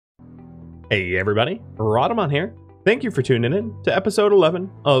Hey everybody, Rhadamant here. Thank you for tuning in to episode 11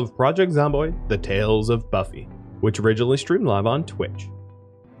 of Project Zomboid, The Tales of Buffy, which originally streamed live on Twitch.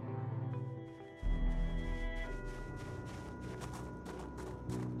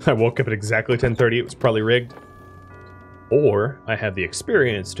 I woke up at exactly 10:30, it was probably rigged. Or I have the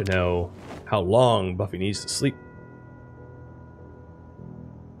experience to know how long Buffy needs to sleep.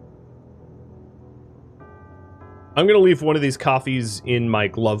 I'm gonna leave one of these coffees in my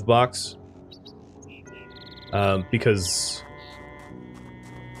glove box. Because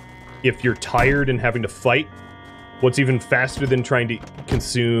if you're tired and having to fight, what's even faster than trying to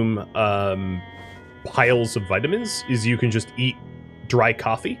consume piles of vitamins is you can just eat dry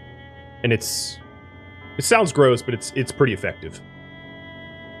coffee, and it sounds gross, but it's pretty effective.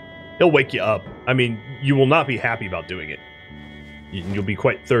 It'll wake you up. I mean, you will not be happy about doing it. You'll be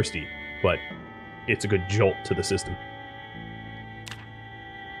quite thirsty, but it's a good jolt to the system.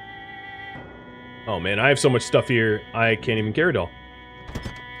 Oh man, I have so much stuff here, I can't even carry it all.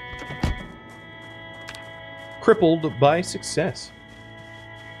 Crippled by success.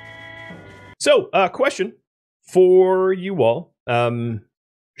 So, question for you all.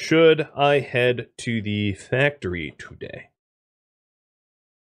 Should I head to the factory today?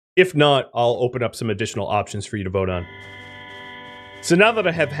 If not, I'll open up some additional options for you to vote on. So now that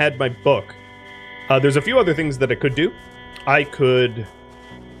I have had my book, there's a few other things that I could do. I could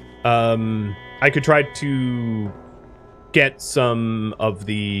try to get some of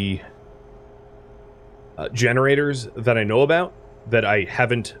the generators that I know about that I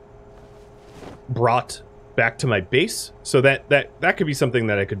haven't brought back to my base. So that could be something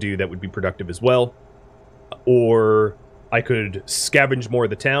that I could do that would be productive as well. Or I could scavenge more of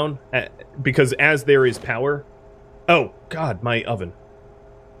the town, because as there is power... Oh, God, my oven.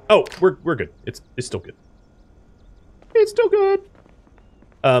 Oh, we're good. It's still good. It's still good.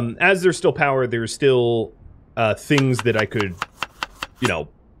 As there's still power, there's still things that I could, you know,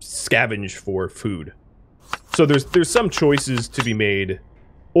 scavenge for food. So there's some choices to be made,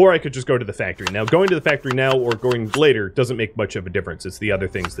 or I could just go to the factory. Now, going to the factory now or going later doesn't make much of a difference. It's the other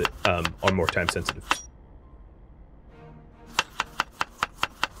things that are more time sensitive.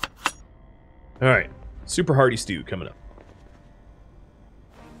 All right, super hearty stew coming up.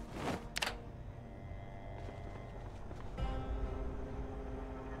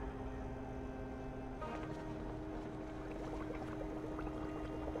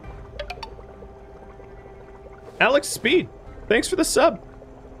 Alex Speed, thanks for the sub.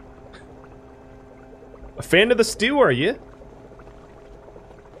 A fan of the stew, are you?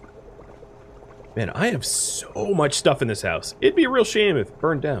 Man, I have so much stuff in this house. It'd be a real shame if it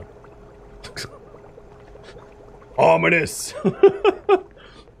burned down. Ominous.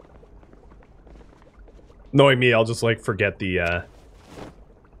 Knowing me, I'll just like forget the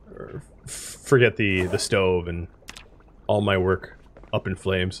stove and all my work up in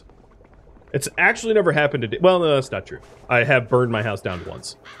flames. It's actually never happened to... Well, no, that's not true. I have burned my house down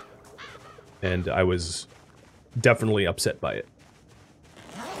once. And I was definitely upset by it.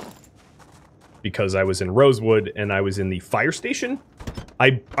 Because I was in Rosewood and I was in the fire station.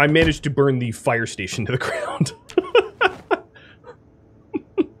 I managed to burn the fire station to the ground.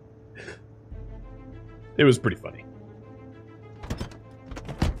 It was pretty funny.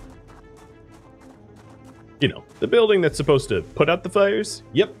 You know, the building that's supposed to put out the fires?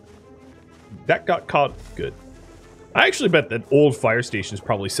 Yep. That got caught good. I actually bet that old fire stations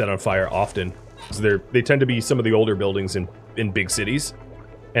probably set on fire often. Because they tend to be some of the older buildings in big cities.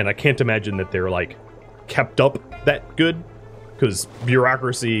 And I can't imagine that they're, like, kept up that good. Because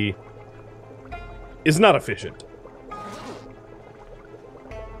bureaucracy is not efficient.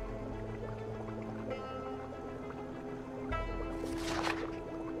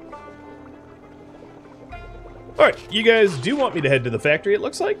 Alright, you guys do want me to head to the factory, it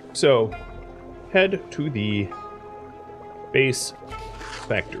looks like. So... head to the base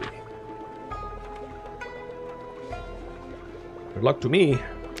factory. Good luck to me.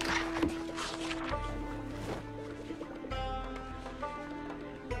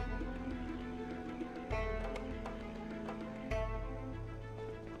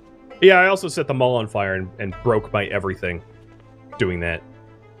 Yeah, I also set the mall on fire and broke my everything doing that.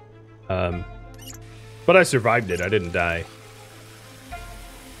 But I survived it. I didn't die.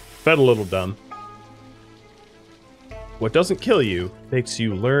 Felt a little dumb. What doesn't kill you makes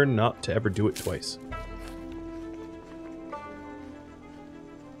you learn not to ever do it twice.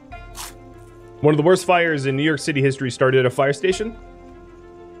 One of the worst fires in New York City history started at a fire station.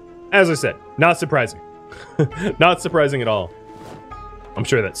 As I said, not surprising. Not surprising at all. I'm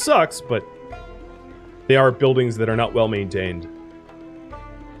sure that sucks, but they are buildings that are not well maintained.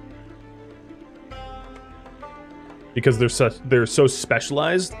 because they're so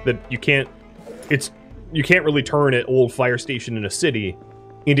specialized that you can't really turn an old fire station in a city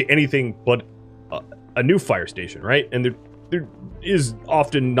into anything but a new fire station, right? And there is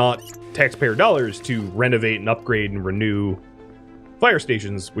often not taxpayer dollars to renovate and upgrade and renew fire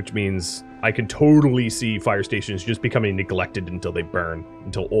stations, which means I can totally see fire stations just becoming neglected until they burn,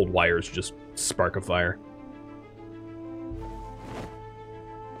 until old wires just spark a fire.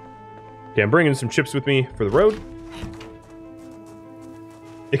 Okay, I'm bringing some chips with me for the road.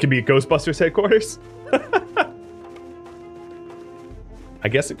 It could be a Ghostbusters headquarters. I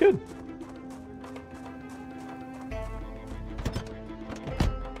guess it could.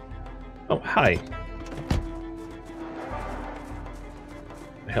 Oh, hi. Can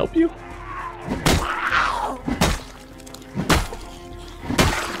I help you?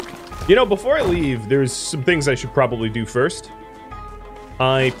 You know, before I leave, there's some things I should probably do first.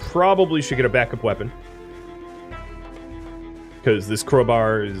 I probably should get a backup weapon. Because this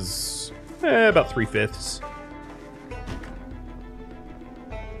crowbar is about 3/5.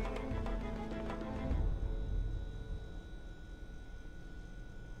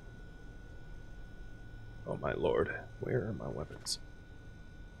 Oh my lord, where are my weapons?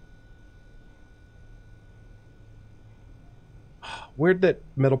 Where'd that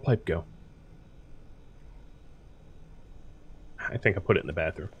metal pipe go? I think I put it in the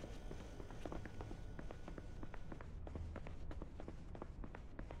bathroom.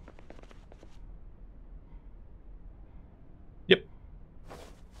 Yep.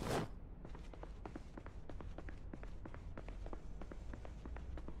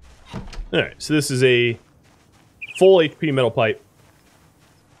 Alright, so this is a full HP metal pipe.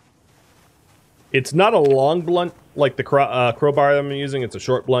 It's not a long blunt like the crowbar I'm using. It's a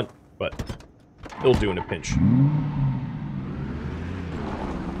short blunt, but it'll do in a pinch.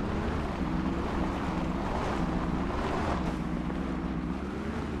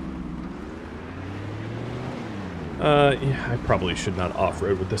 Yeah, I probably should not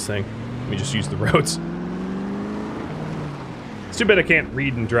off-road with this thing. Let me just use the roads. It's too bad I can't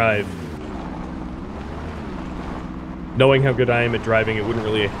read and drive. Knowing how good I am at driving, it wouldn't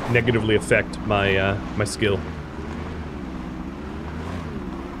really negatively affect my my skill.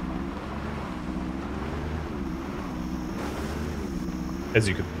 As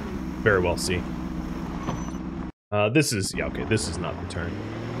you could very well see. This is, yeah, okay, this is not the turn.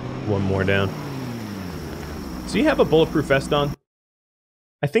 One more down. Does he have a bulletproof vest on?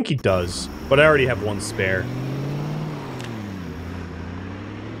 I think he does, but I already have one spare.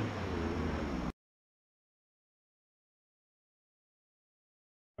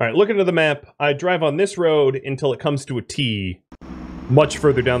 Alright, looking at the map, I drive on this road until it comes to a T much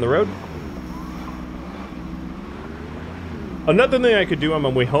further down the road. Another thing I could do on my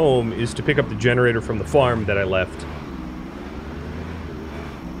way home is to pick up the generator from the farm that I left.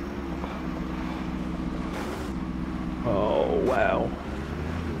 Oh, wow.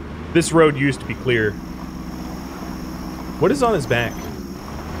 This road used to be clear. What is on his back?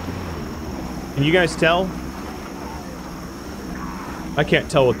 Can you guys tell? I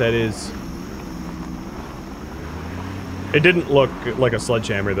can't tell what that is. It didn't look like a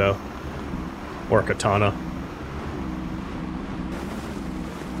sledgehammer, though. Or a katana.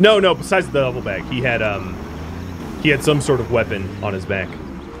 No, besides the duffel bag. He had some sort of weapon on his back.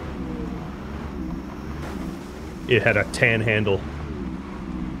 It had a tan handle.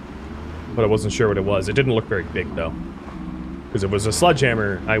 But I wasn't sure what it was. It didn't look very big, though. Because if it was a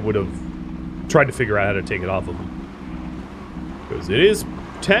sledgehammer, I would have tried to figure out how to take it off of him. Because it is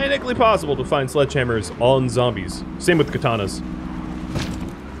technically possible to find sledgehammers on zombies. Same with katanas.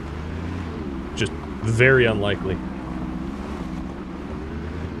 Just very unlikely.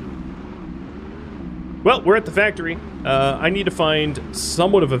 Well, we're at the factory. I need to find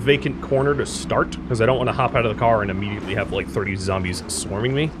somewhat of a vacant corner to start, because I don't want to hop out of the car and immediately have like 30 zombies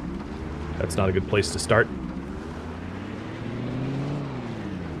swarming me. That's not a good place to start.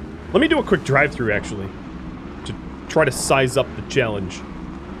 Let me do a quick drive-through, actually, to try to size up the challenge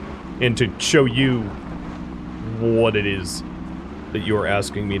and to show you what it is that you're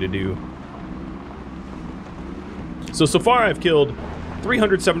asking me to do. So far I've killed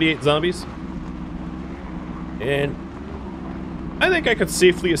 378 zombies. And I think I could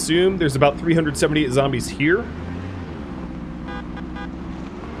safely assume there's about 378 zombies here.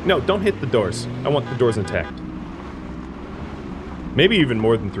 No, don't hit the doors. I want the doors intact. Maybe even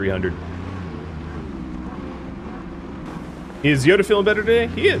more than 300. Is Yoda feeling better today?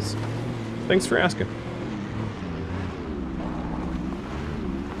 He is. Thanks for asking.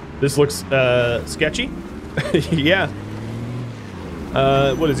 This looks, sketchy. Yeah.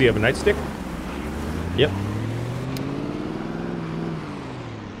 What does he have, a nightstick? Yep.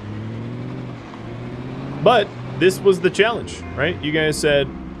 But this was the challenge, right? You guys said,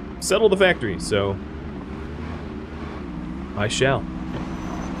 settle the factory, so I shall.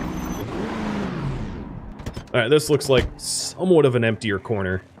 Alright, this looks like somewhat of an emptier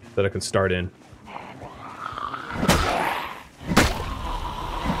corner that I can start in.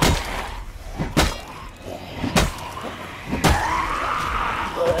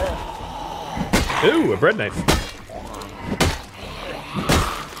 Ooh, a bread knife.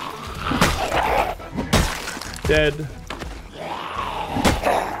 Dead.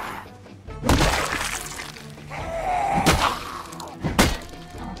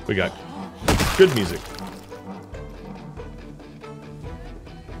 We got good music.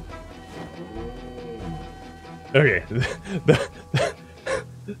 Okay.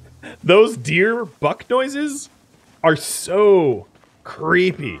 Those deer buck noises are so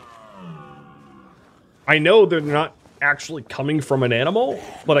creepy. I know they're not actually coming from an animal,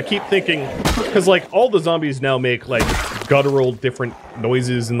 but I keep thinking, because like all the zombies now make like guttural different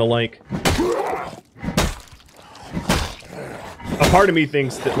noises and the like. A part of me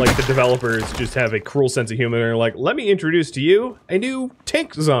thinks that like the developers just have a cruel sense of humor and they're like, let me introduce to you a new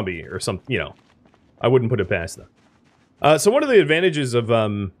tank zombie or something, you know. I wouldn't put it past them. So one of the advantages of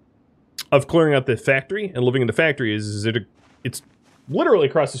clearing out the factory and living in the factory is that it's literally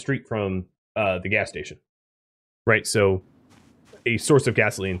across the street from the gas station, right? So a source of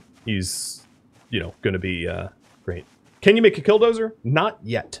gasoline is, you know, going to be great. Can you make a killdozer? Not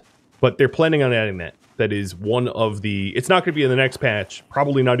yet, but they're planning on adding that. That is one of the. It's not going to be in the next patch,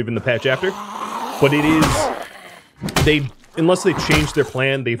 probably not even the patch after, but it is. They, unless they change their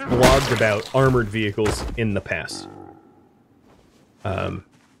plan, they've blogged about armored vehicles in the past.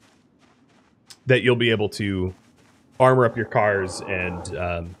 That you'll be able to armor up your cars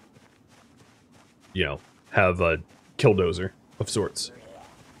and, you know, have a killdozer of sorts.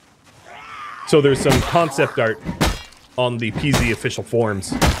 So there's some concept art on the PZ official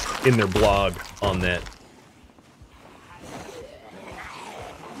forums in their blog on that.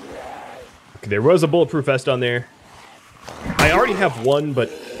 Okay, there was a bulletproof vest on there. I already have one,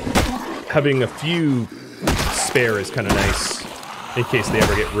 but having a few spare is kind of nice in case they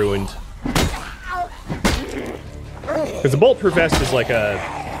ever get ruined. Because the bulletproof vest is like a...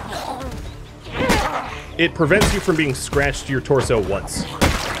 It prevents you from being scratched to your torso once.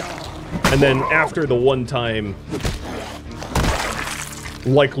 And then after the one time,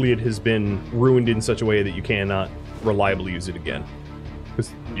 likely it has been ruined in such a way that you cannot reliably use it again.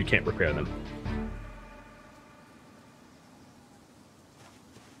 Because you can't repair them.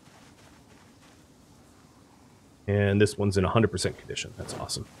 And this one's in 100% condition. That's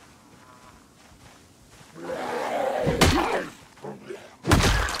awesome.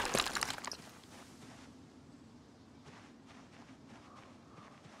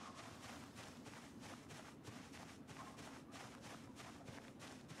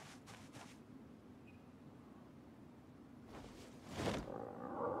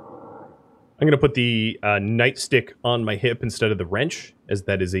 I'm going to put the nightstick on my hip instead of the wrench, as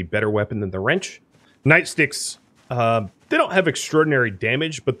that is a better weapon than the wrench. Nightsticks, they don't have extraordinary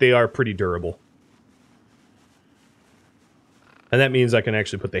damage, but they are pretty durable. And that means I can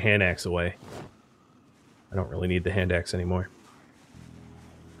actually put the hand axe away. I don't really need the hand axe anymore.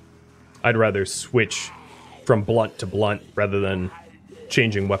 I'd rather switch from blunt to blunt rather than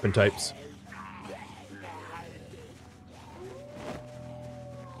changing weapon types.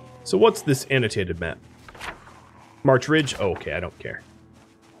 So what's this annotated map? March Ridge? Oh, okay, I don't care.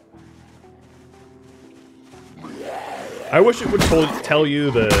 I wish it would tell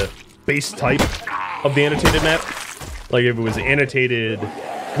you the base type of the annotated map. Like if it was annotated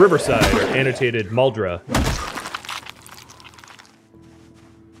Riverside or annotated Muldra.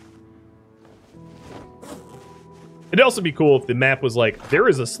 It'd also be cool if the map was like, there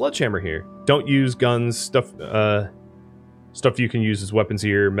is a sledgehammer here. Don't use guns, stuff you can use as weapons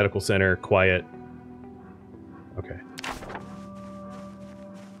here, medical center, quiet. Okay.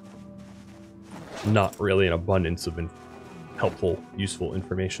 Not really an abundance of helpful, useful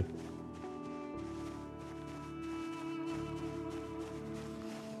information.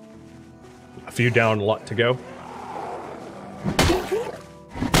 A few down, a lot to go.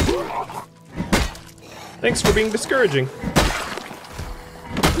 Thanks for being discouraging.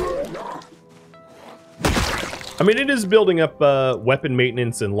 I mean, it is building up weapon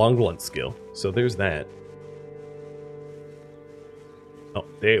maintenance and long blunt skill, so there's that. Oh,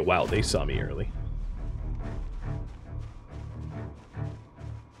 wow, they saw me early.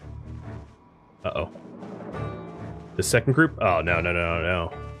 Uh-oh. The second group? Oh,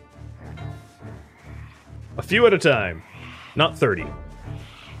 no. A few at a time, not 30.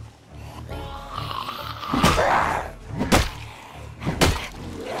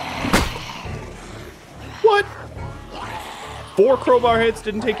 4 crowbar hits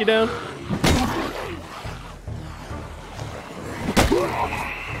didn't take you down?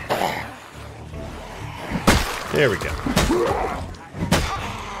 There we go.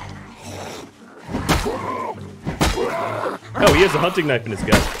 Oh, he has a hunting knife in his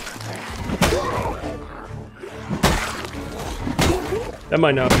gun. That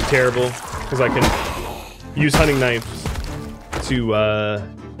might not be terrible, because I can use hunting knives to,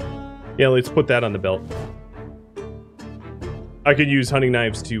 yeah, let's put that on the belt. I could use hunting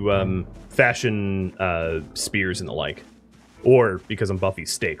knives to, fashion, spears and the like. Or, because I'm Buffy,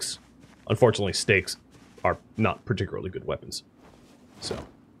 stakes. Unfortunately, stakes are not particularly good weapons. So.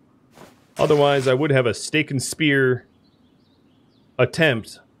 Otherwise, I would have a stake and spear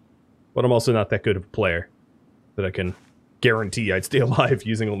attempt, but I'm also not that good of a player that I can guarantee I'd stay alive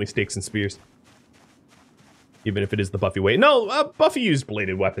using only stakes and spears. Even if it is the Buffy way. No, Buffy used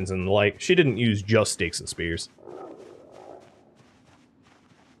bladed weapons and the like. She didn't use just stakes and spears.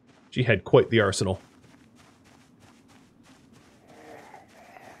 She had quite the arsenal.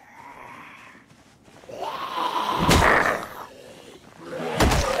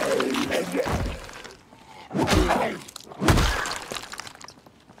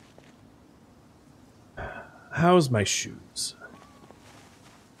 How's my shoes?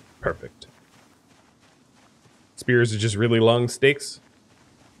 Perfect. Spears are just really long stakes?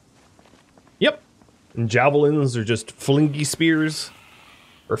 Yep. And javelins are just flingy spears.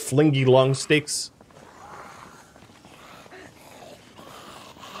 Or flingy long stakes.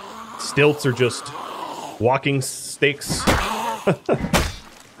 Stilts are just walking stakes.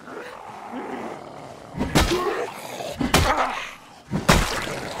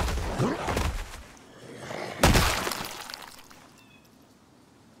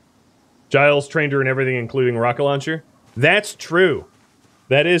 Giles trained her in everything, including rocket launcher. That's true.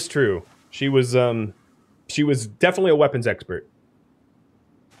 That is true. She was definitely a weapons expert.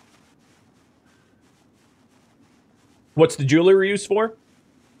 What's the jewelry used for?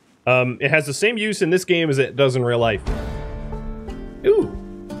 It has the same use in this game as it does in real life. Ooh.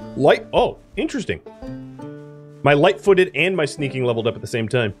 Light. Oh, interesting. My light-footed and my sneaking leveled up at the same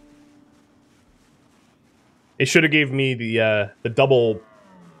time. It should have gave me the double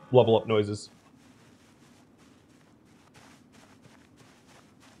level up noises.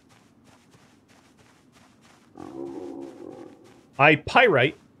 I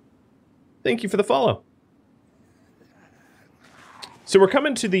Pyrite. Thank you for the follow. So we're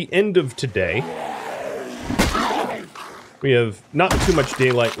coming to the end of today. We have not too much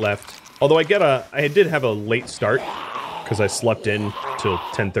daylight left. Although I did have a late start because I slept in till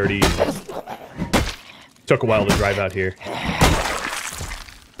 10:30 and took a while to drive out here.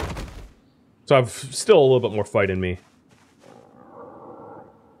 So I've still a little bit more fight in me.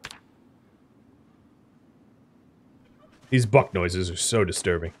 These buck noises are so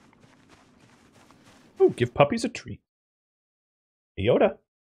disturbing. Oh, give puppies a treat. Yoda.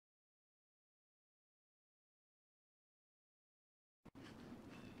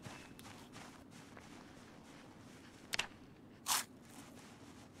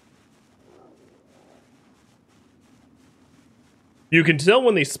 You can tell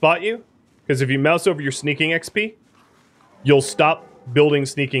when they spot you, because if you mouse over your sneaking XP, you'll stop building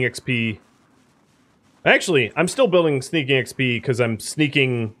sneaking XP. Actually, I'm still building sneaking XP because I'm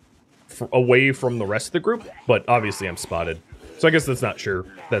sneaking away from the rest of the group, but obviously I'm spotted. So I guess that's not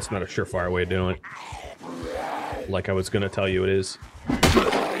a surefire way of doing it. Like I was gonna tell you it is.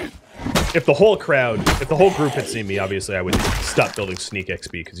 If the whole group had seen me, obviously I would stop building sneak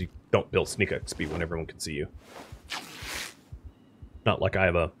XP, because you don't build sneak XP when everyone can see you. Not like I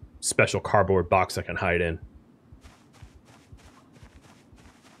have a special cardboard box I can hide in.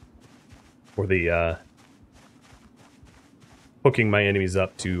 Or the, hooking my enemies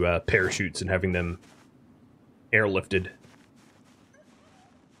up to parachutes and having them airlifted.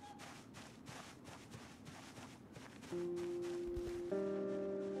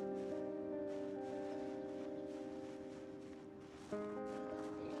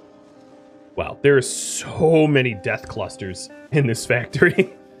 Wow, there are so many death clusters in this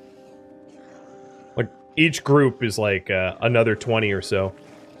factory. Like, each group is like another 20 or so.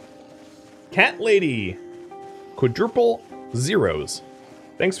 Cat Lady, quadruple zeros.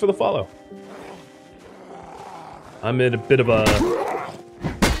 Thanks for the follow. I'm in a bit of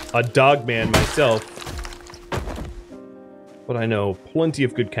a dog man myself, but I know plenty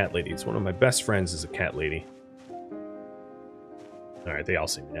of good cat ladies. One of my best friends is a cat lady. All right, they all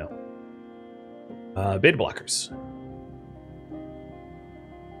see me now. Beta blockers.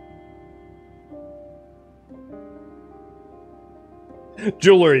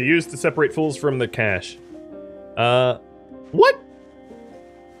 Jewelry used to separate fools from the cash. What?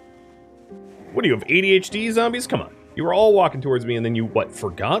 What do you have, ADHD, zombies? Come on. You were all walking towards me and then you, what,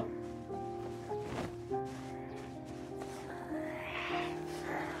 forgot?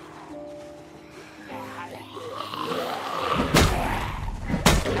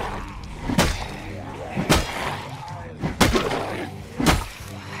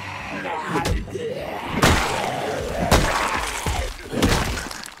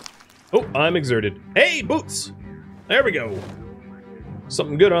 Oh, I'm exerted. Hey, boots! There we go.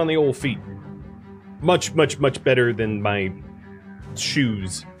 Something good on the old feet. Much, much, much better than my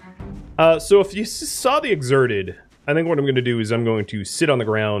shoes. So if you saw the exerted, I think what I'm going to do is I'm going to sit on the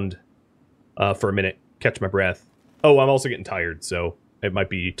ground for a minute, catch my breath. Oh, I'm also getting tired, so it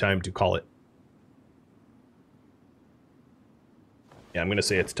might be time to call it. Yeah, I'm going to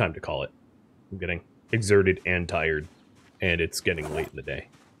say it's time to call it. I'm getting exerted and tired, and it's getting late in the day.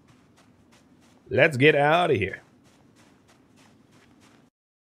 Let's get out of here.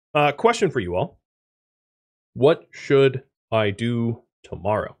 Question for you all. What should I do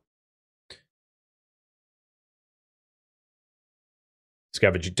tomorrow?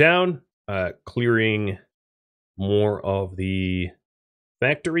 Scavenging down, clearing more of the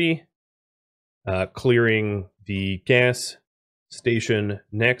factory, clearing the gas station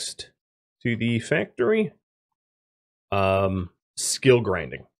next to the factory, skill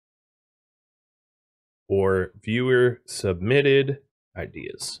grinding, or viewer submitted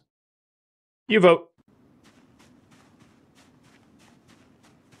ideas. You vote.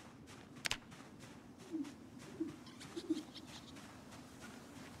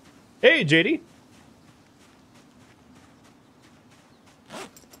 Hey, JD.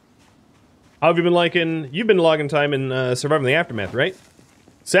 How have you been liking? You've been logging time in Surviving the Aftermath, right?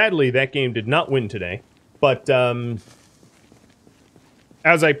 Sadly, that game did not win today, but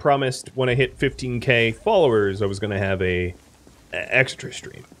as I promised when I hit 15k followers, I was going to have a extra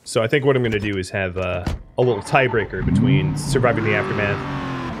stream. So I think what I'm going to do is have a little tiebreaker between Surviving the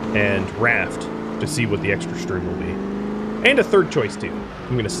Aftermath and Raft to see what the extra stream will be. And a third choice, too.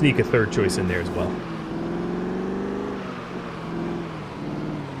 I'm going to sneak a third choice in there as well.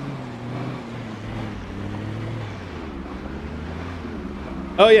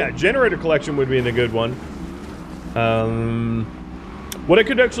 Oh yeah, generator collection would be in a good one. What I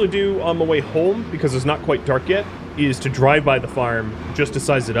could actually do on my way home, because it's not quite dark yet, is to drive by the farm just to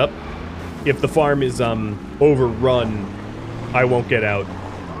size it up. If the farm is overrun, I won't get out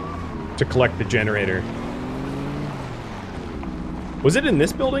to collect the generator. Was it in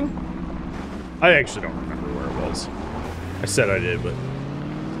this building? I actually don't remember where it was. I said I did, but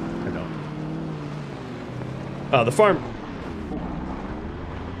I don't. The farm.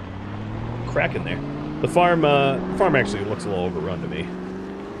 Crack in there. The farm actually looks a little overrun to me.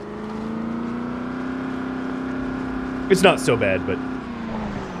 It's not so bad, but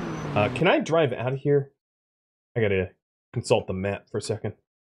can I drive out of here? I gotta consult the map for a second.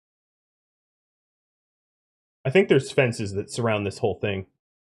 I think there's fences that surround this whole thing.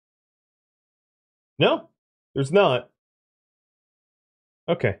 No, there's not.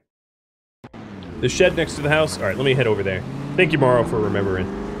 Okay. The shed next to the house? Alright, let me head over there. Thank you, Morrow, for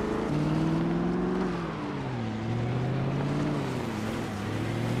remembering.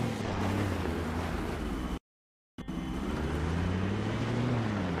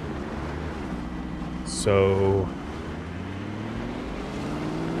 So...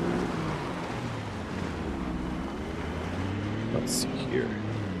 let's see here.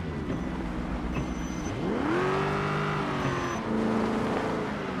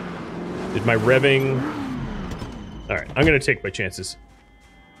 Did my revving... Alright, I'm gonna take my chances.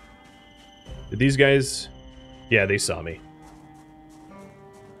 Did these guys... Yeah, they saw me.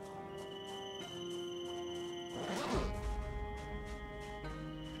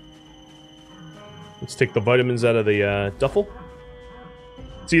 Let's take the vitamins out of the duffel.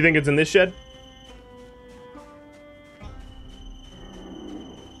 So you think it's in this shed?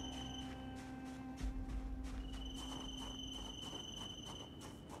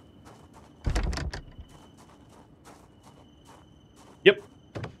 Yep.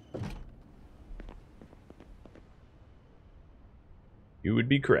 You would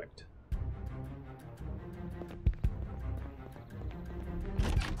be correct.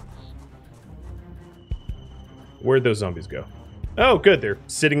 Where'd those zombies go? Oh, good. They're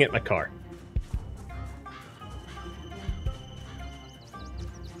sitting at my car.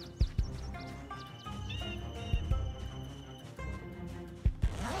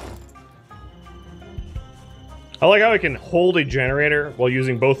 I like how I can hold a generator while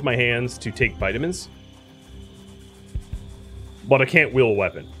using both my hands to take vitamins. But I can't wield a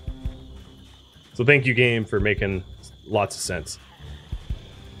weapon. So thank you, game, for making lots of sense.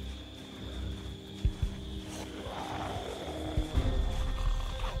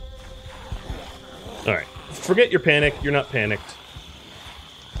 Alright. Forget your panic. You're not panicked.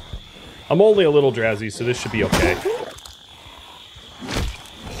 I'm only a little drowsy, so this should be okay.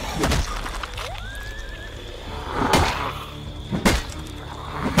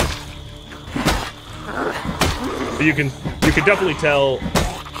 But you can definitely tell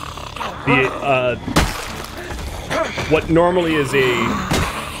the what normally is a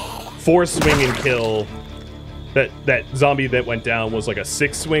 4 swing and kill, that zombie that went down was like a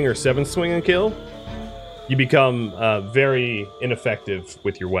 6 swing or 7 swing and kill. You become very ineffective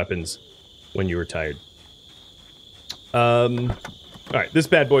with your weapons when you are tired. Alright, this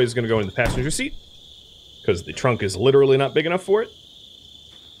bad boy is going to go in the passenger seat, because the trunk is literally not big enough for it.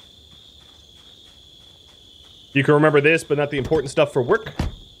 You can remember this, but not the important stuff for work.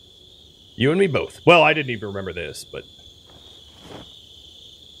 You and me both. Well, I didn't even remember this, but...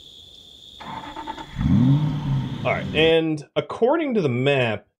 Alright, and according to the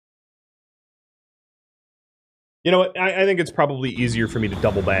map... You know what, I think it's probably easier for me to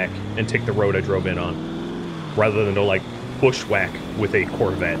double back and take the road I drove in on, rather than to, like, bushwhack with a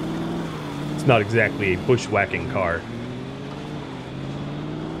Corvette. It's not exactly a bushwhacking car.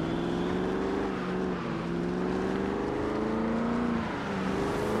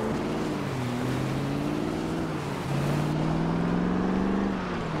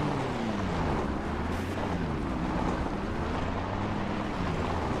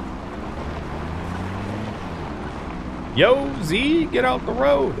 Yo, Z, get out the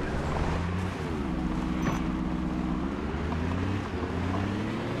road.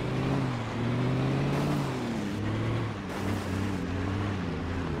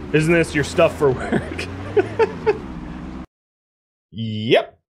 Isn't this your stuff for work?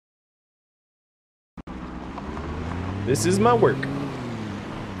 Yep. This is my work.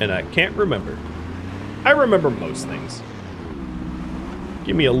 And I can't remember. I remember most things.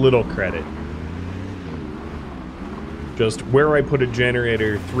 Give me a little credit. Just where I put a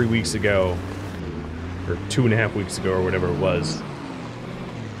generator 3 weeks ago, or 2.5 weeks ago, or whatever it was.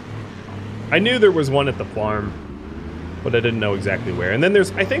 I knew there was one at the farm, but I didn't know exactly where. And then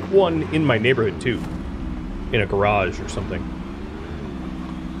there's, I think, one in my neighborhood, too. In a garage or something.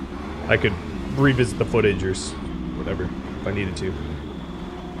 I could revisit the footage or whatever, if I needed to.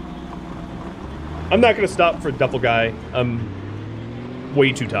 I'm not going to stop for Duffel Guy. I'm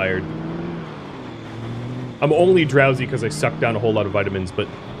way too tired. I'm only drowsy because I sucked down a whole lot of vitamins, but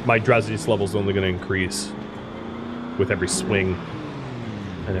my drowsiness level is only going to increase with every swing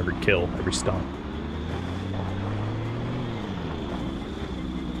and every kill, every stop.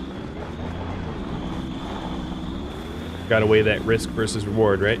 Gotta weigh that risk versus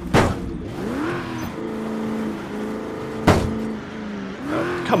reward, right?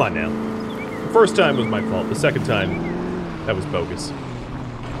 Oh, come on now. The first time was my fault. The second time, that was bogus.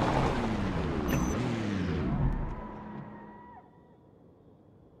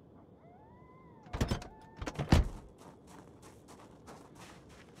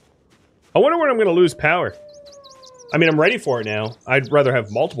 I wonder when I'm going to lose power. I mean, I'm ready for it now. I'd rather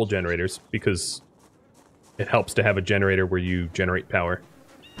have multiple generators, because it helps to have a generator where you generate power.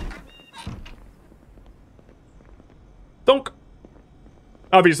 Thunk!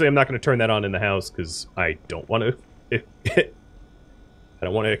 Obviously, I'm not going to turn that on in the house, because I don't want to... I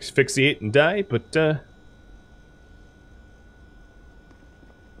don't want to asphyxiate and die, but... Oh,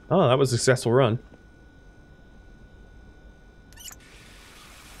 that was a successful run.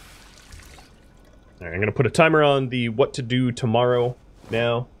 Alright, I'm going to put a timer on the what to do tomorrow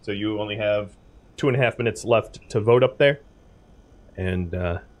now, so you only have 2.5 minutes left to vote up there, and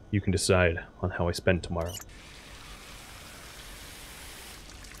you can decide on how I spend tomorrow.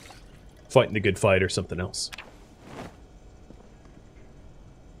 Fighting the good fight or something else.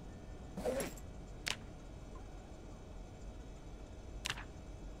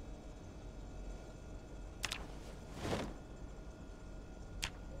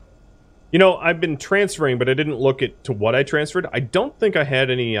 You know, I've been transferring, but I didn't look to what I transferred. I don't think I had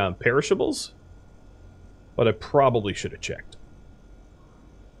any perishables, but I probably should have checked.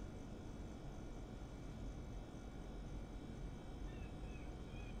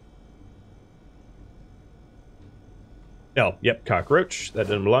 Oh, yep, cockroach. That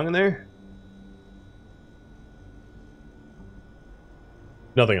didn't belong in there.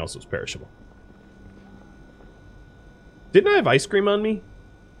 Nothing else was perishable. Didn't I have ice cream on me?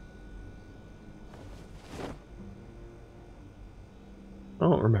 I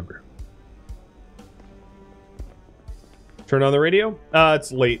don't remember. Turn on the radio?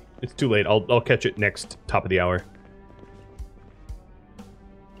 It's late. It's too late. I'll catch it next top of the hour.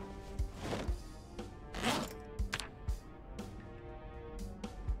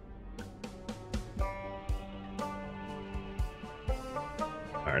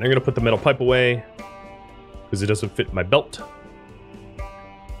 I'm going to put the metal pipe away because it doesn't fit in my belt.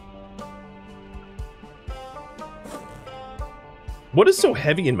 What is so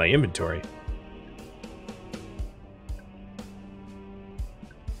heavy in my inventory?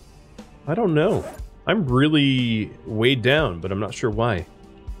 I don't know. I'm really weighed down, but I'm not sure why.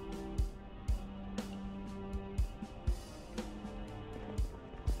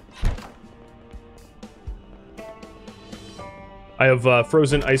 I have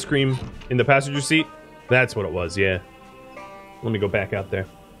frozen ice cream in the passenger seat. That's what it was, yeah. Let me go back out there.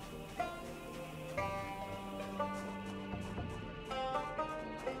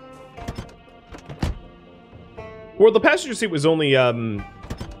 Well, the passenger seat was only,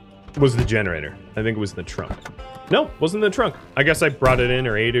 was the generator. I think it was in the trunk. No, wasn't in the trunk. I guess I brought it in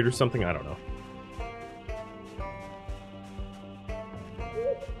or ate it or something. I don't know.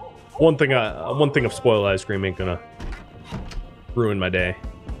 One thing of spoiled ice cream ain't gonna ruin my day.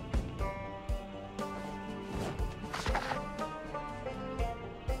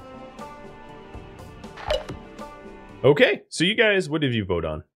 Okay, so you guys, what did you vote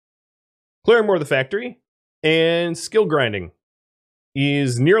on? Clearing more of the factory and skill grinding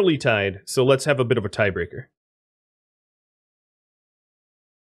is nearly tied, so let's have a bit of a tiebreaker.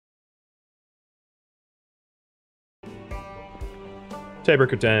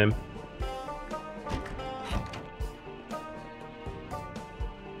 Tiebreaker time.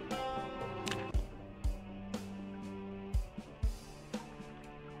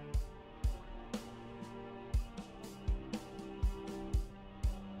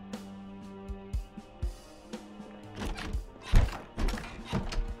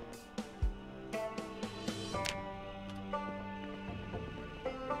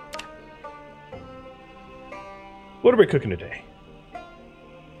 What are we cooking today?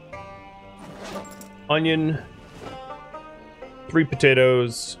 Onion, 3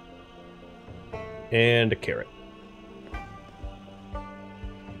 potatoes, and a carrot.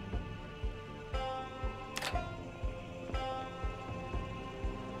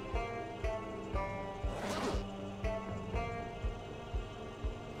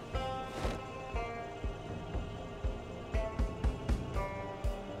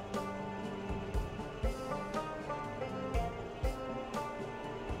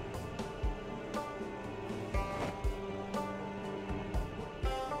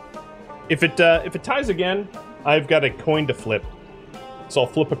 If it ties again, I've got a coin to flip. So I'll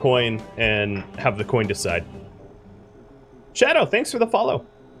flip a coin and have the coin decide. Shadow, thanks for the follow.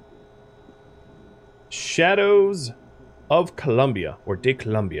 Shadows of Columbia, or de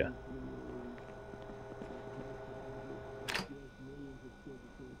Columbia.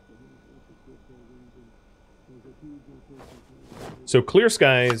 So clear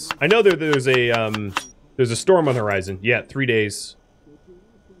skies. I know there's a storm on the horizon. Yeah, 3 days.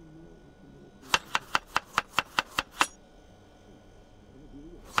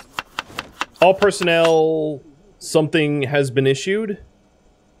 All personnel, something has been issued.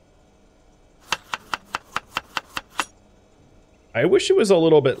 I wish it was a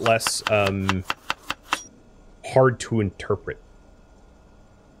little bit less hard to interpret.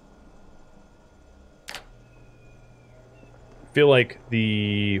 I feel like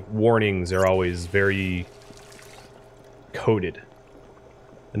the warnings are always very coded.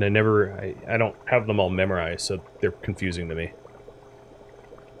 And I don't have them all memorized, so they're confusing to me.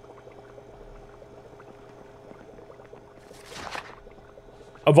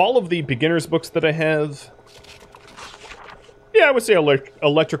 Of all of the beginner's books that I have, yeah, I would say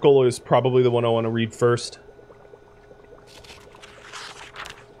electrical is probably the one I want to read first.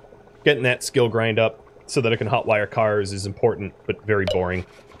 Getting that skill grind up so that I can hotwire cars is important, but very boring.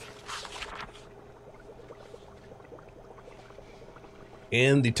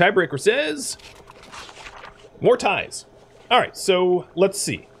 And the tiebreaker says more ties. All right, so let's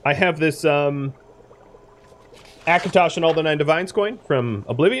see. I have this Akatosh and all the 9 Divines coin from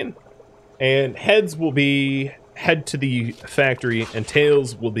Oblivion, and heads will be head to the factory, and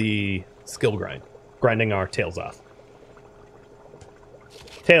tails will be skill grind, grinding our tails off.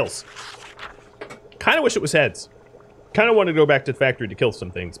 Tails. Kind of wish it was heads. Kind of want to go back to the factory to kill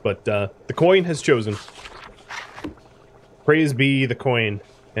some things, but the coin has chosen. Praise be the coin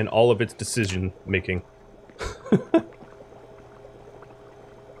and all of its decision making.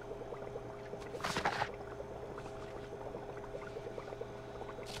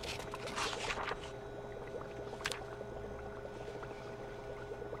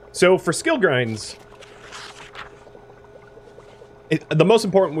 So for skill grinds, the most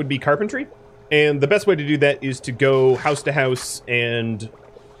important would be carpentry. And the best way to do that is to go house to house and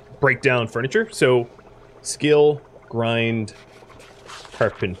break down furniture. So skill, grind,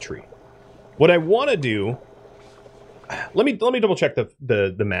 carpentry. What I want to do... Let me double check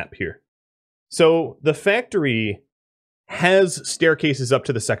the map here. So the factory has staircases up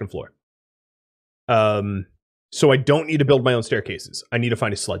to the second floor. So I don't need to build my own staircases. I need to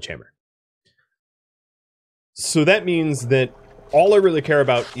find a sledgehammer. So that means that all I really care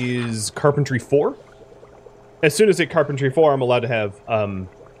about is carpentry 4. As soon as I hit carpentry 4, I'm allowed to have...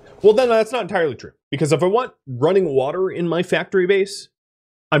 well, then that's not entirely true. Because if I want running water in my factory base,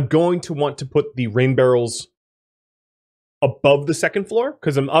 I'm going to want to put the rain barrels above the second floor,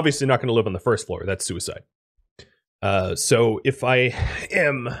 because I'm obviously not going to live on the first floor. That's suicide. So if I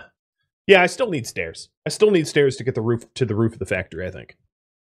am... Yeah, I still need stairs. I still need stairs to get the roof to the roof of the factory, I think.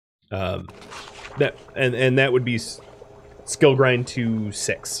 That would be skill grind to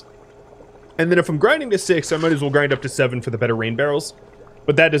 6. And then if I'm grinding to 6, I might as well grind up to 7 for the better rain barrels.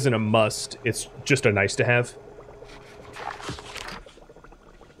 But that isn't a must. It's just a nice to have.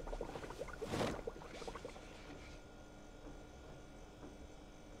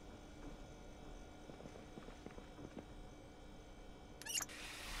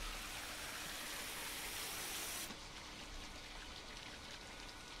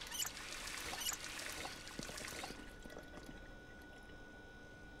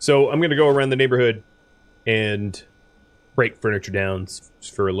 So I'm going to go around the neighborhood and break furniture down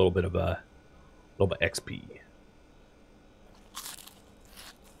for a little bit of XP.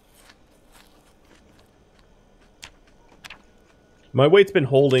 My weight's been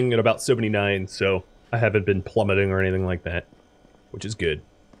holding at about 79, so I haven't been plummeting or anything like that, which is good.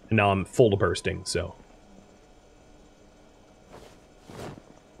 And now I'm full to bursting, so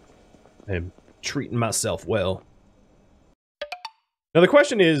I'm treating myself well. Now the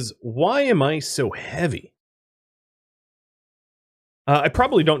question is, why am I so heavy? I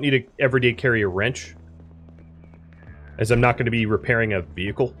probably don't need to everyday carry a wrench, as I'm not going to be repairing a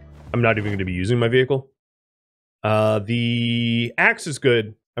vehicle. I'm not even going to be using my vehicle. The axe is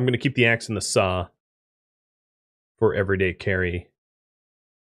good. I'm going to keep the axe and the saw for everyday carry.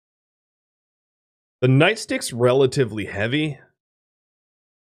 The nightstick's relatively heavy,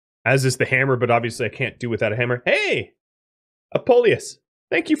 as is the hammer, but obviously I can't do without a hammer. Hey! Apolius,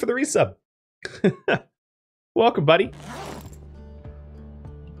 thank you for the resub. Welcome, buddy.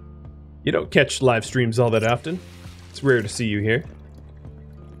 You don't catch live streams all that often. It's rare to see you here.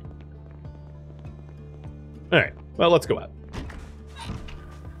 Alright, well, let's go out.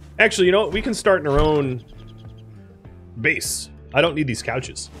 Actually, you know what? We can start in our own base. I don't need these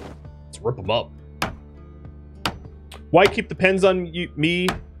couches. Let's rip them up. Why keep the pens on me?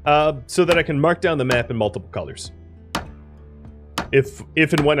 So that I can mark down the map in multiple colors. If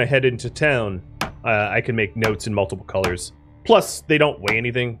and when I head into town, I can make notes in multiple colors. Plus, they don't weigh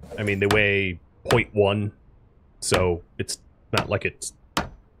anything. I mean, they weigh 0.1, so it's not like it's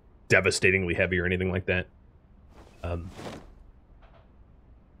devastatingly heavy or anything like that.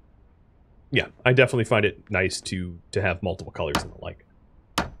 Yeah, I definitely find it nice to have multiple colors and the like.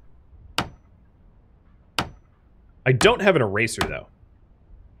 I don't have an eraser, though.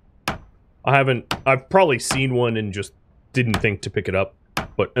 I've probably seen one and just didn't think to pick it up,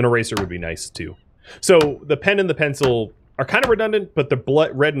 but an eraser would be nice too. So the pen and the pencil are kind of redundant, but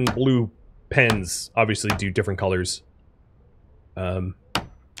the red and blue pens obviously do different colors. Well,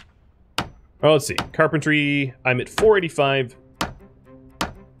 let's see. Carpentry, I'm at 485.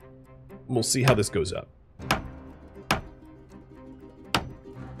 We'll see how this goes up.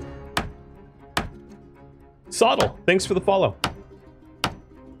 Soddle, thanks for the follow.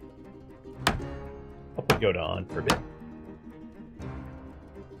 I'll put Yoda on for a bit.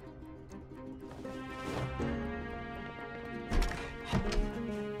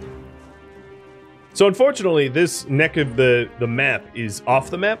 So unfortunately, this neck of the map is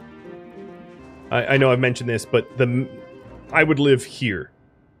off the map. I know I've mentioned this, but I would live here.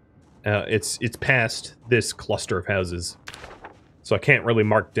 It's past this cluster of houses, so I can't really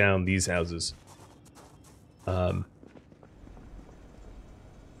mark down these houses. One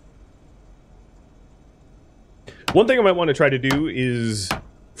thing I might want to try to do is,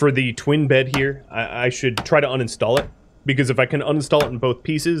 for the twin bed here, I should try to uninstall it. Because if I can uninstall it in both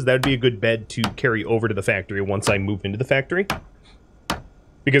pieces, that would be a good bed to carry over to the factory once I move into the factory.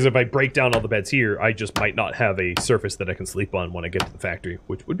 Because if I break down all the beds here, I just might not have a surface that I can sleep on when I get to the factory,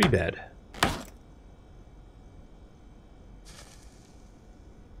 which would be bad.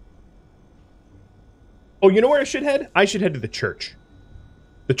 Oh, you know where I should head? I should head to the church.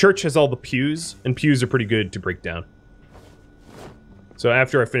 The church has all the pews, and pews are pretty good to break down. So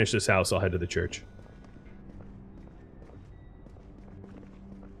after I finish this house, I'll head to the church.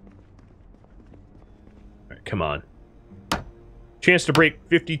 Come on. Chance to break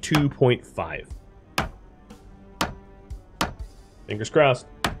 52.5. Fingers crossed.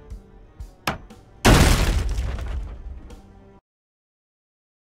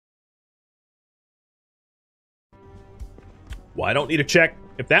 Well, I don't need to check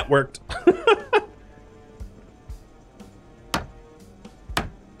if that worked.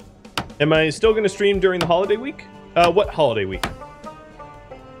 Am I still going to stream during the holiday week? What holiday week?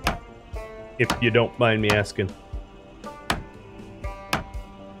 If you don't mind me asking.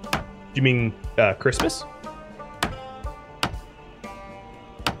 Do you mean Christmas?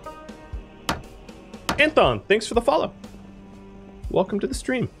 Anthon, thanks for the follow. Welcome to the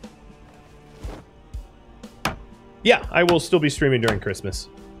stream. Yeah, I will still be streaming during Christmas.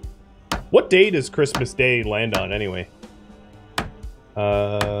 What day does Christmas Day land on, anyway?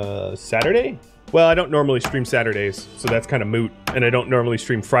 Saturday? Well, I don't normally stream Saturdays, so that's kind of moot. And I don't normally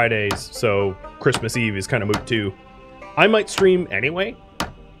stream Fridays, so Christmas Eve is kind of moot, too. I might stream anyway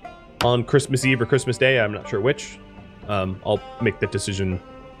on Christmas Eve or Christmas Day. I'm not sure which. I'll make that decision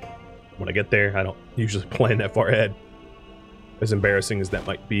when I get there. I don't usually plan that far ahead, as embarrassing as that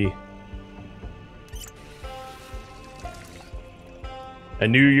might be.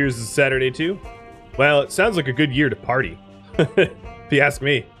 And New Year's is Saturday too? Well, it sounds like a good year to party, if you ask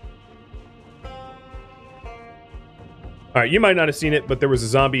me. Alright, you might not have seen it, but there was a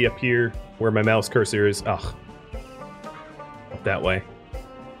zombie up here where my mouse cursor is. Ugh. Up that way.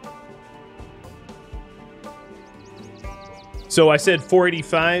 So I said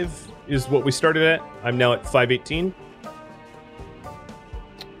 485 is what we started at. I'm now at 518.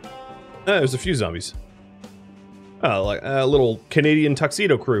 There's a few zombies. Oh, like a little Canadian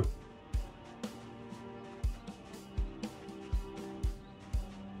tuxedo crew.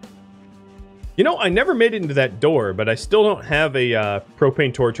 You know, I never made it into that door, but I still don't have a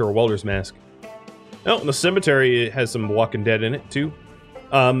propane torch or a welder's mask. Oh, and the cemetery has some Walking Dead in it, too.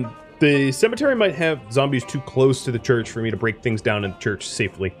 The cemetery might have zombies too close to the church for me to break things down in the church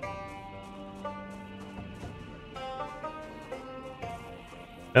safely.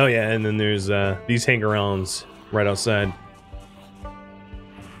 Oh yeah, and then there's these hang-arounds right outside.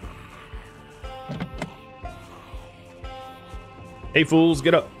 Hey fools,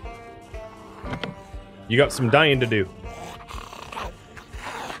 get up. You got some dying to do.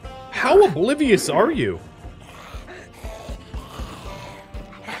 How oblivious are you?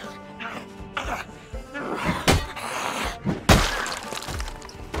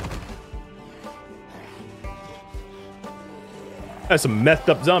 That's some methed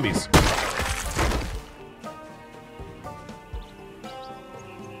up zombies.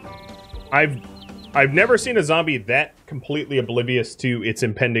 I've never seen a zombie that completely oblivious to its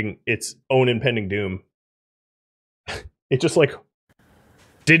own impending doom. It just like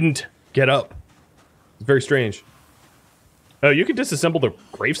didn't get up. It's very strange. Oh, you can disassemble the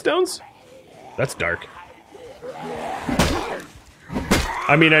gravestones? That's dark.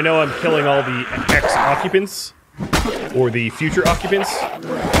 I mean, I know I'm killing all the ex-occupants or the future occupants,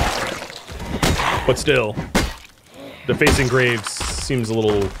 but still, defacing graves seems a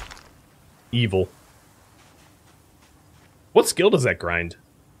little evil. What skill does that grind?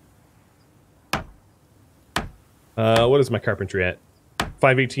 What is my carpentry at?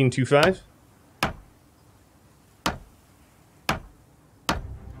 518.25?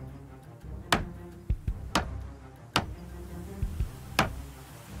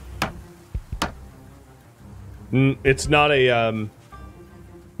 It's not a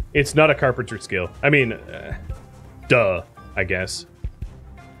carpenter skill. I mean, duh, I guess.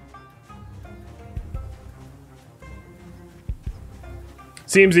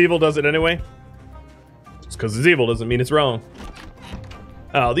 Seems evil does it anyway. Just because it's evil doesn't mean it's wrong.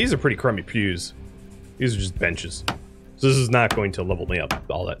 Oh, these are pretty crummy pews. These are just benches. So this is not going to level me up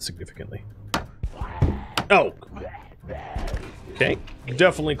all that significantly. Oh. Okay,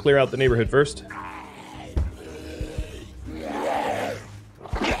 definitely clear out the neighborhood first.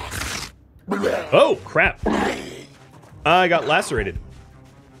 Oh, crap. I got lacerated.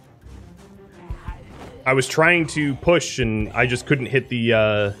 I was trying to push and I just couldn't hit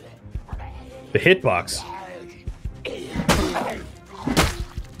the hitbox.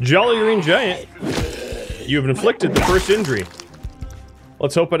 Jolly Green Giant, you have inflicted the first injury.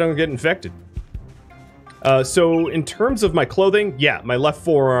 Let's hope I don't get infected. So in terms of my clothing, yeah, my left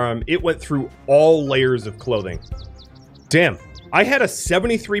forearm, it went through all layers of clothing. Damn, I had a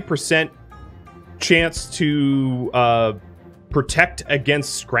 73% chance to protect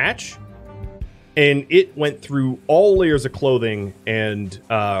against scratch, and it went through all layers of clothing and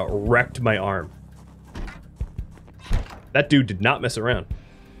wrecked my arm. That dude did not mess around.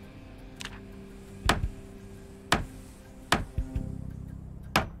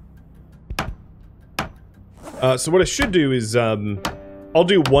 So what I should do is, I'll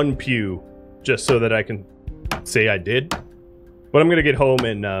do one pew just so that I can say I did. But I'm gonna get home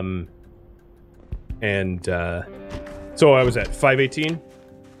and so I was at 518.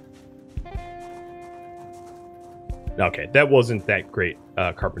 Okay, that wasn't that great,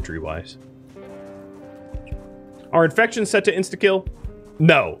 carpentry-wise. Are infections set to insta-kill?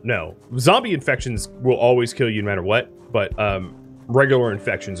 No, no. Zombie infections will always kill you no matter what, but regular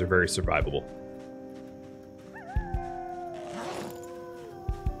infections are very survivable.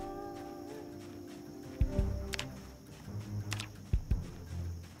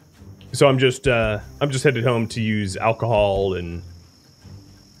 So I'm just headed home to use alcohol and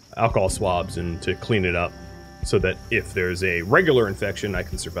alcohol swabs and to clean it up so that if there's a regular infection, I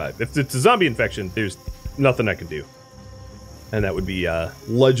can survive. If it's a zombie infection, there's nothing I can do. And that would be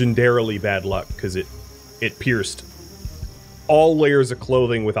legendarily bad luck because it pierced all layers of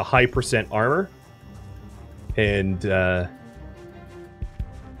clothing with a high % armor. And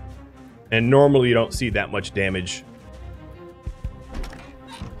normally you don't see that much damage.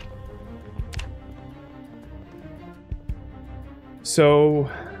 So,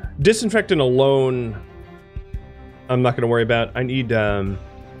 disinfectant alone, I'm not going to worry about. I need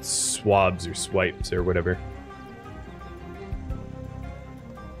swabs or swipes or whatever.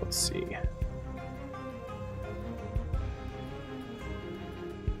 Let's see.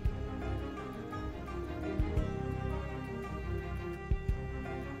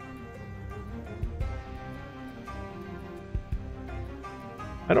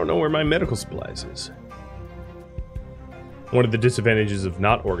 I don't know where my medical supplies is. One of the disadvantages of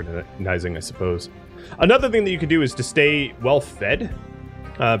not organizing, I suppose. Another thing that you could do is to stay well-fed,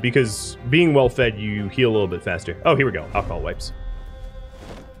 because being well-fed, you heal a little bit faster. Oh, here we go. Alcohol wipes.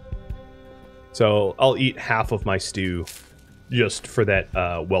 So I'll eat half of my stew just for that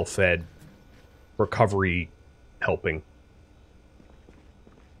well-fed recovery helping.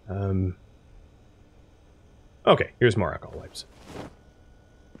 Okay, here's more alcohol wipes.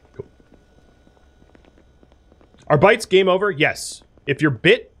 Are bites game over? Yes. If you're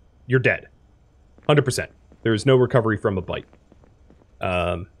bit, you're dead. 100%. There is no recovery from a bite.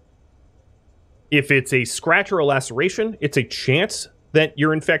 If it's a scratch or a laceration, it's a chance that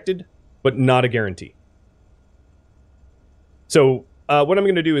you're infected, but not a guarantee. So what I'm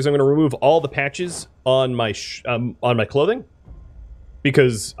going to do is I'm going to remove all the patches on my clothing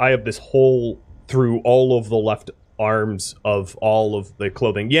because I have this hole through all of the left arms of all of the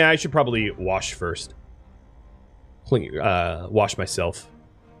clothing. Yeah, I should probably wash first. Wash myself.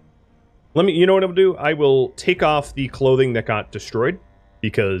 You know what I'll do? I will take off the clothing that got destroyed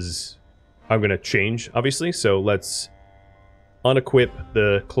because I'm going to change, obviously. So let's unequip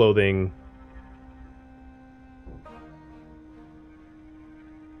the clothing.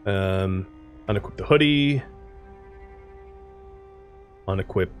 Unequip the hoodie.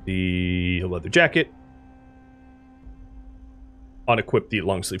 Unequip the leather jacket. Unequip the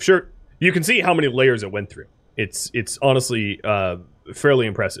long sleeve shirt. You can see how many layers it went through. It's honestly fairly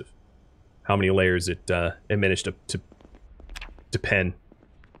impressive how many layers it managed to pen.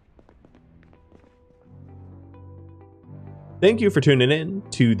 Thank you for tuning in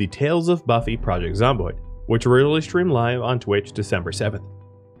to the Tales of Buffy Project Zomboid, which will really stream live on Twitch December 7th.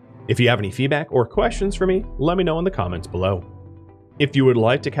 If you have any feedback or questions for me, let me know in the comments below. If you would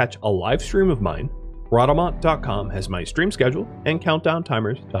like to catch a live stream of mine, Rhadamant.com has my stream schedule and countdown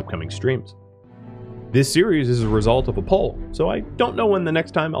timers to upcoming streams. This series is a result of a poll, so I don't know when the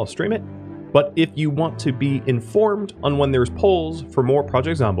next time I'll stream it, but if you want to be informed on when there's polls for more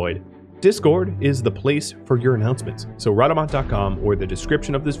Project Zomboid, Discord is the place for your announcements, so Rhadamant.com or the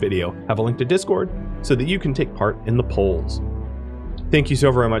description of this video have a link to Discord so that you can take part in the polls. Thank you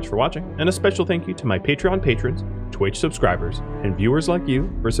so very much for watching, and a special thank you to my Patreon patrons, Twitch subscribers, and viewers like you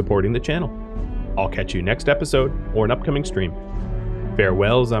for supporting the channel. I'll catch you next episode or an upcoming stream.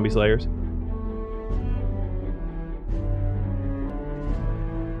 Farewell, Zombie Slayers.